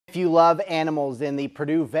If you love animals, then the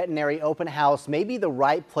Purdue Veterinary Open House may be the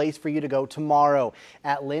right place for you to go tomorrow.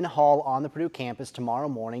 At Lynn Hall on the Purdue campus tomorrow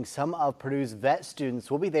morning, some of Purdue's vet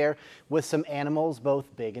students will be there with some animals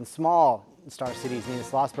both big and small. Star City's Nina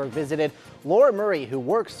Schlossberg visited Laura Murray, who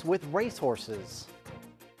works with racehorses.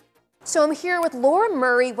 So I'm here with Laura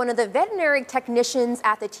Murray, one of the veterinary technicians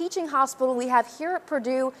at the teaching hospital we have here at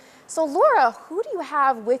Purdue. So Laura, who do you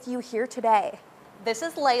have with you here today? This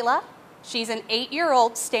is Layla. She's an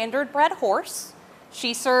 8-year-old standard bred horse.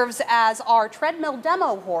 She serves as our treadmill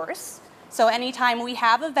demo horse. So anytime we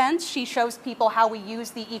have events, she shows people how we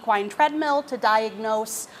use the equine treadmill to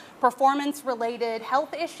diagnose performance-related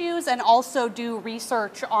health issues and also do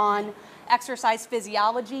research on exercise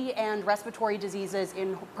physiology and respiratory diseases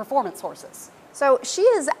in performance horses. So she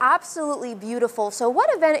is absolutely beautiful. So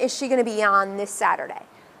what event is she going to be on this Saturday?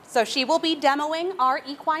 So she will be demoing our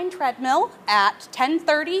equine treadmill at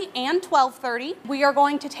 10:30 and 12:30. We are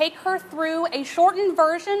going to take her through a shortened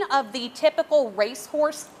version of the typical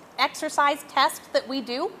racehorse exercise test that we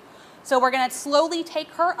do. So we're going to slowly take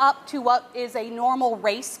her up to what is a normal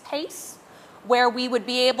race pace, where we would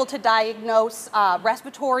be able to diagnose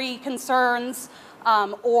respiratory concerns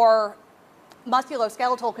or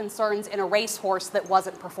musculoskeletal concerns in a racehorse that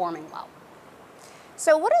wasn't performing well.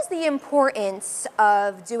 So what is the importance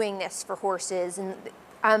of doing this for horses in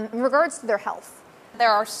regards to their health? There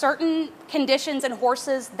are certain conditions in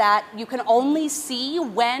horses that you can only see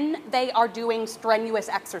when they are doing strenuous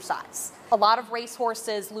exercise. A lot of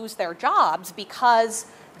racehorses lose their jobs because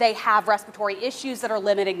they have respiratory issues that are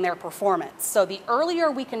limiting their performance. So the earlier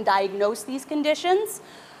we can diagnose these conditions,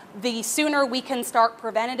 the sooner we can start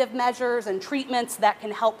preventative measures and treatments that can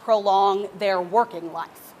help prolong their working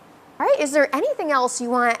life. All right, is there anything else you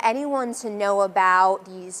want anyone to know about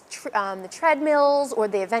these the treadmills or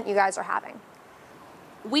the event you guys are having?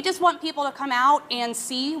 We just want people to come out and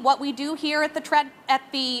see what we do here at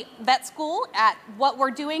the vet school, at what we're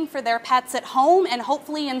doing for their pets at home, and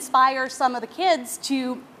hopefully inspire some of the kids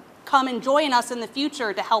to come and join us in the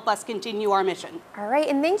future to help us continue our mission. All right,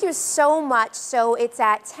 and thank you so much. So it's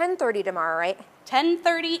at 10:30 tomorrow, right?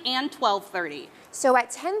 10:30 and 12:30. So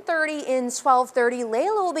at 10:30 and 12:30,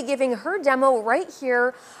 Layla will be giving her demo right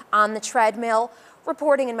here on the treadmill.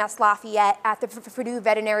 Reporting in West Lafayette at the Purdue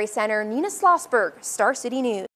Veterinary Center, Nina Schlossberg, Star City News.